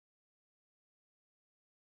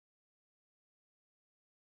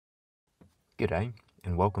G'day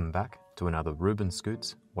and welcome back to another Reuben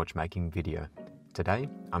Scoots watchmaking video. Today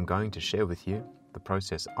I'm going to share with you the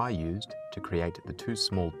process I used to create the two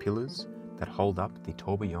small pillars that hold up the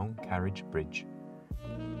tourbillon carriage bridge.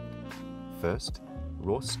 First,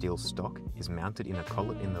 raw steel stock is mounted in a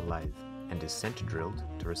collet in the lathe and is center drilled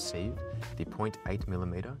to receive the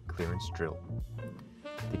 0.8mm clearance drill.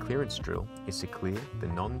 The clearance drill is to clear the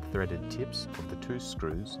non-threaded tips of the two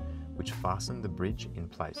screws which fasten the bridge in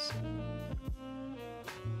place.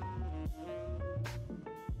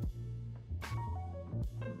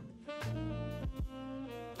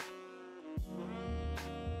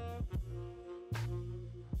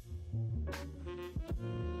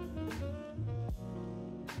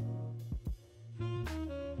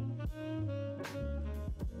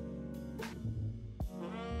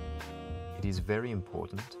 It is very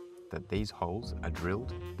important that these holes are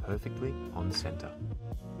drilled perfectly on center.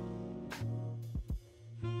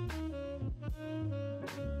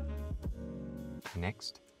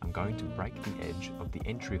 Next, I'm going to break the edge of the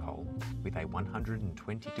entry hole with a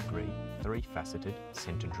 120-degree, three-faceted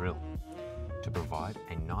center drill to provide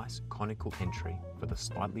a nice conical entry for the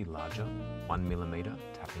slightly larger 1mm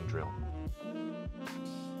tapping drill.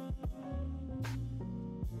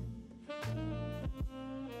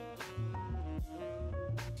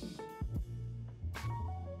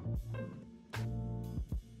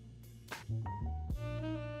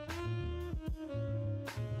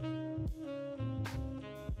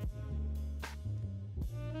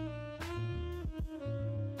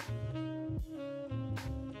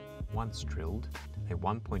 Once drilled, a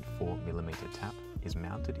 1.4mm tap is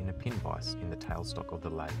mounted in a pin vise in the tailstock of the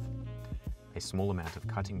lathe. A small amount of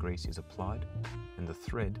cutting grease is applied and the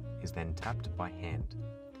thread is then tapped by hand.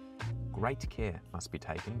 Great care must be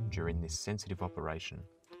taken during this sensitive operation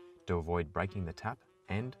to avoid breaking the tap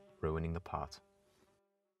and ruining the part.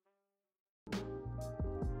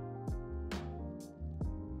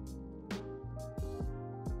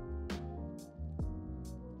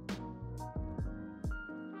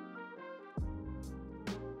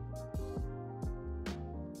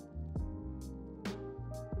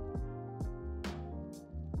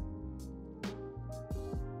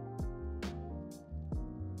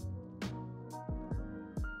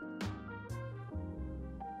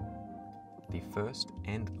 The first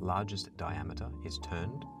and largest diameter is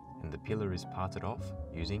turned and the pillar is parted off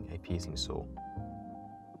using a piercing saw.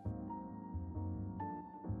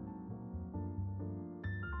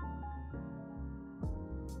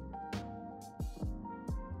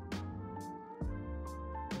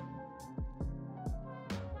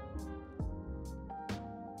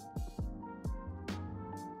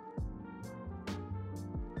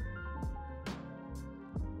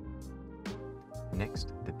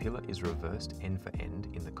 Next, the pillar is reversed end for end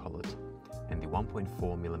in the collet, and the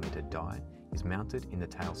 1.4mm die is mounted in the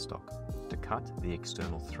tailstock to cut the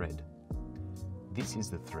external thread. This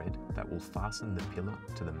is the thread that will fasten the pillar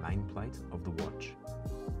to the main plate of the watch.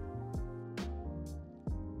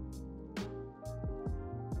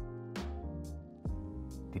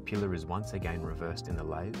 The pillar is once again reversed in the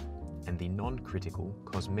lathe, and the non-critical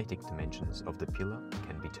cosmetic dimensions of the pillar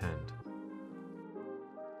can be turned.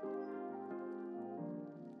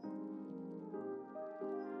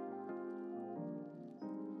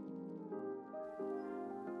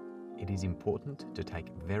 It is important to take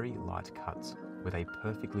very light cuts with a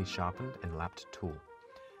perfectly sharpened and lapped tool,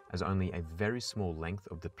 as only a very small length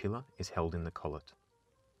of the pillar is held in the collet.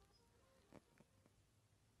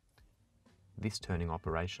 This turning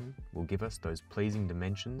operation will give us those pleasing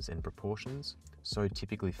dimensions and proportions so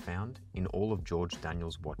typically found in all of George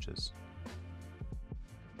Daniel's watches.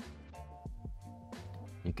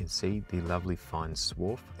 You can see the lovely fine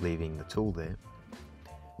swarf leaving the tool there,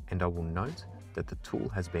 and I will note that the tool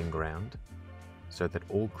has been ground so that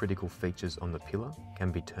all critical features on the pillar can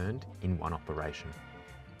be turned in one operation.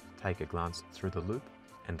 Take a glance through the loop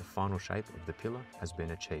and the final shape of the pillar has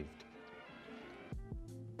been achieved.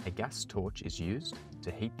 A gas torch is used to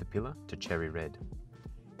heat the pillar to cherry red.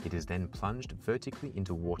 It is then plunged vertically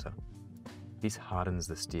into water. This hardens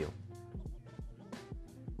the steel.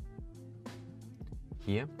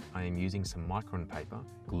 Here I am using some micron paper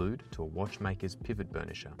glued to a watchmaker's pivot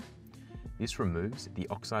burnisher. This removes the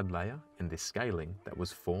oxide layer and the scaling that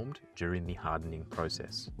was formed during the hardening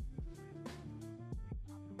process.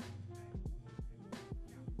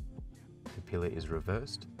 The pillar is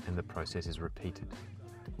reversed and the process is repeated.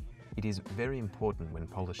 It is very important when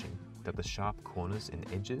polishing that the sharp corners and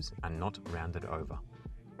edges are not rounded over.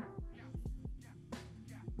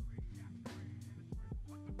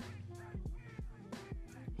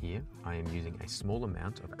 Here I am using a small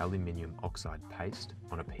amount of aluminium oxide paste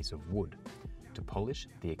on a piece of wood to polish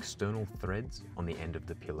the external threads on the end of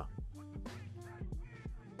the pillar.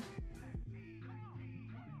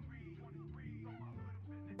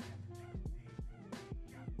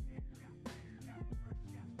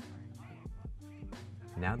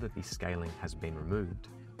 Now that the scaling has been removed,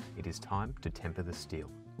 it is time to temper the steel.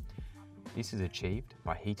 This is achieved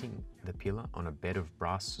by heating the pillar on a bed of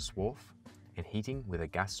brass swarf and heating with a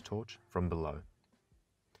gas torch from below.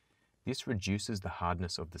 This reduces the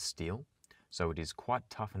hardness of the steel, so it is quite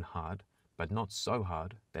tough and hard, but not so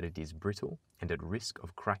hard that it is brittle and at risk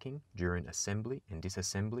of cracking during assembly and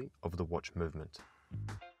disassembly of the watch movement.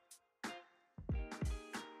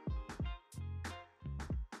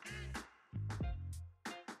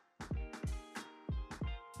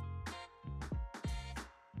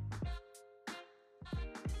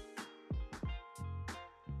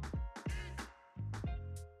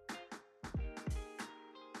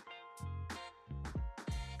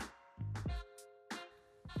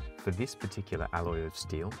 For this particular alloy of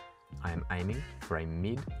steel, I am aiming for a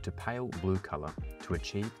mid to pale blue colour to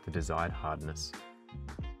achieve the desired hardness.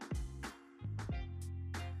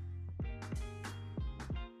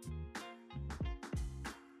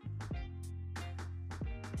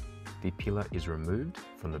 The pillar is removed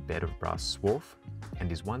from the bed of brass swarf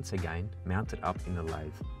and is once again mounted up in the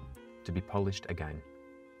lathe to be polished again.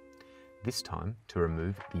 This time to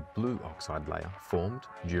remove the blue oxide layer formed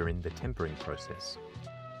during the tempering process.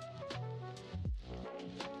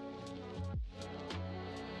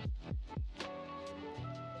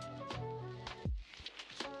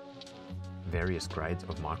 Various grades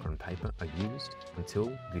of micron paper are used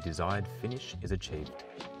until the desired finish is achieved.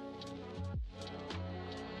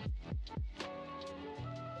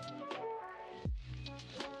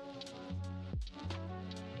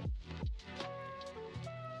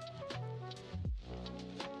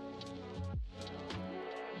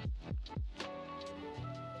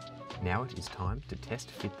 Now it is time to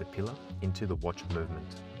test fit the pillar into the watch movement.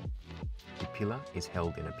 The pillar is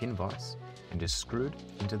held in a pin vise and is screwed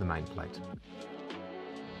into the main plate.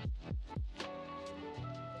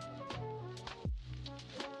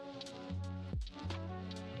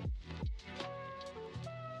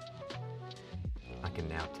 I can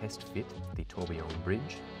now test fit the tourbillon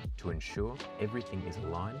bridge to ensure everything is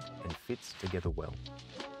aligned and fits together well.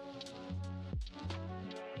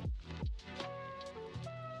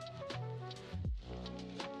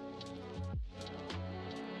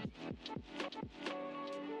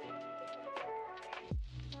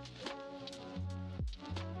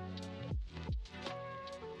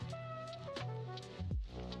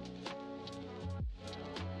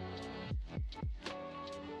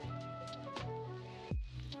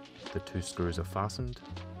 The two screws are fastened,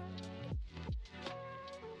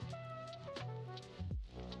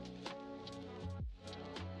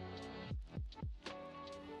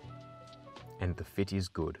 and the fit is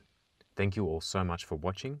good. Thank you all so much for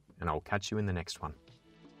watching, and I'll catch you in the next one.